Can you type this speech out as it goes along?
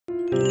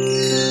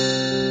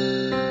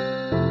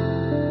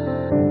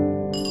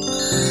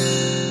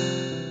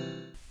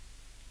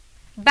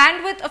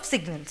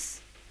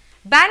signals.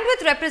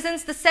 Bandwidth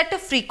represents the set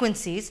of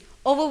frequencies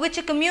over which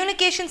a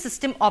communication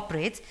system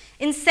operates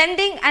in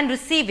sending and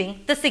receiving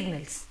the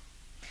signals.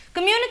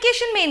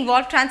 Communication may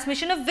involve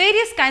transmission of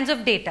various kinds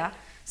of data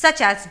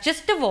such as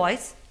just a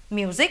voice,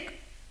 music,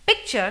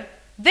 picture,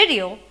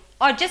 video,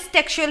 or just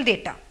textual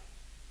data.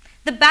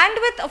 The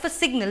bandwidth of a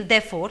signal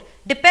therefore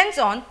depends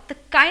on the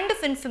kind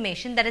of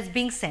information that is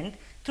being sent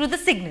through the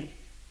signal.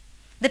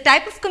 The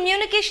type of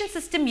communication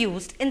system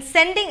used in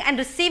sending and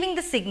receiving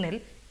the signal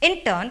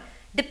in turn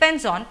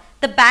depends on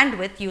the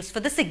bandwidth used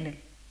for the signal.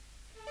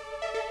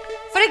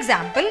 For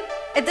example,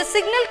 if the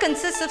signal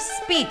consists of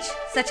speech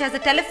such as a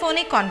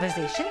telephonic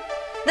conversation,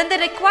 then the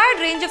required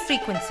range of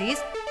frequencies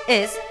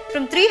is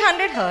from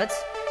 300 Hz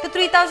to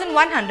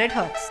 3100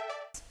 Hz.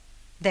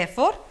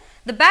 Therefore,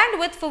 the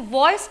bandwidth for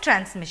voice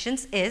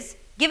transmissions is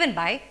given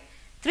by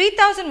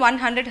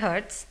 3100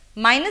 Hz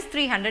minus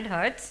 300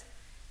 Hz.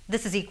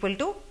 This is equal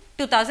to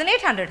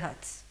 2800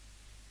 Hz.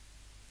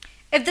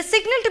 If the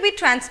signal to be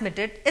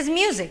transmitted is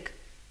music,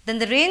 then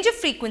the range of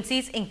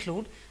frequencies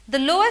include the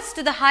lowest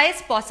to the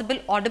highest possible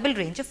audible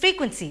range of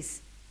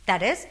frequencies,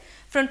 that is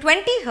from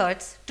 20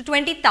 Hz to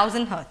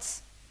 20,000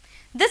 Hz.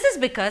 This is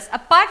because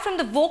apart from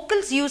the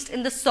vocals used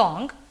in the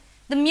song,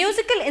 the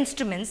musical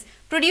instruments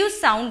produce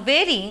sound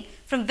varying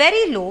from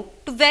very low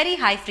to very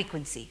high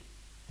frequency.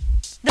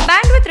 The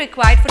bandwidth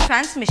required for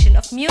transmission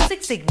of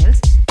music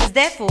signals is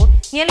therefore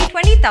nearly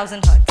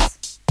 20,000 Hz.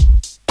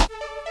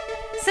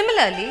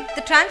 Similarly,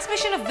 the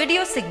transmission of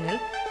video signal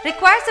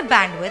requires a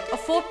bandwidth of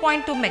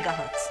 4.2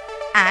 MHz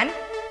and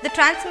the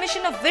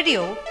transmission of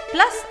video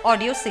plus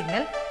audio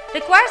signal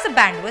requires a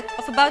bandwidth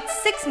of about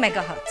 6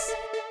 MHz.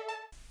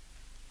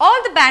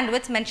 All the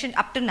bandwidths mentioned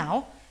up to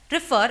now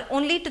refer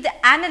only to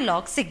the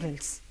analog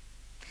signals.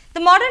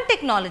 The modern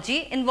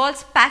technology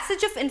involves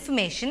passage of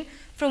information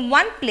from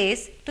one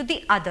place to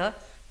the other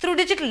through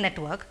digital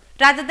network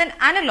rather than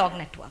analog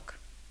network.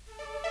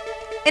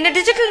 In a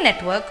digital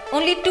network,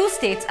 only two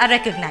states are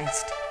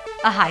recognized,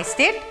 a high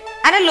state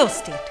and a low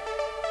state.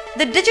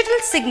 The digital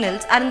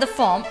signals are in the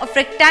form of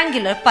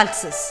rectangular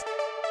pulses.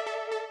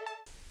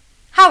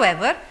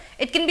 However,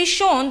 it can be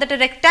shown that a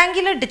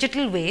rectangular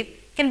digital wave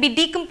can be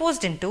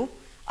decomposed into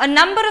a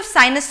number of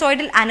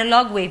sinusoidal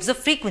analog waves of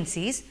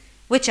frequencies,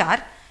 which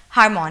are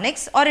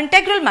harmonics or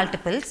integral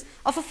multiples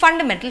of a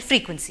fundamental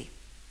frequency.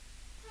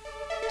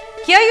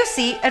 Here you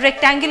see a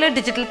rectangular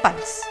digital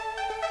pulse.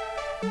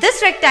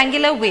 This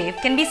rectangular wave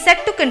can be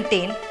said to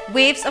contain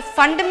waves of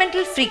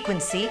fundamental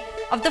frequency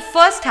of the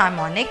first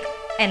harmonic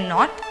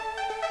N0,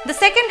 the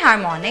second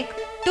harmonic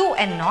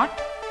 2N0,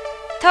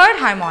 third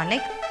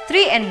harmonic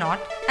 3N0,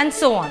 and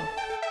so on.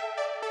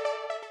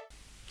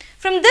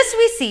 From this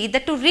we see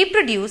that to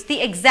reproduce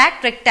the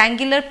exact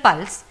rectangular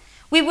pulse,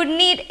 we would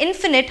need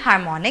infinite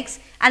harmonics,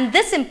 and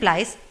this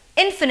implies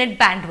infinite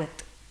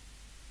bandwidth.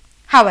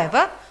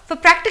 However, for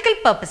practical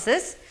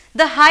purposes,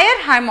 the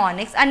higher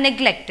harmonics are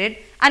neglected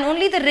and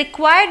only the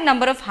required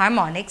number of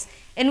harmonics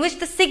in which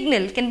the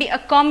signal can be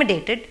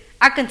accommodated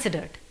are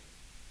considered.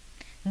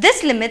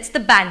 This limits the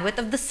bandwidth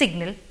of the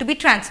signal to be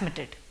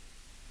transmitted.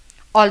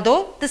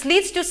 Although this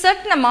leads to a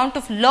certain amount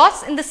of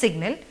loss in the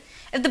signal,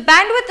 if the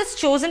bandwidth is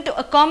chosen to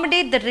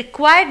accommodate the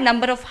required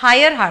number of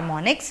higher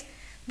harmonics,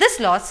 this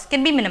loss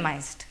can be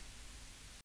minimized.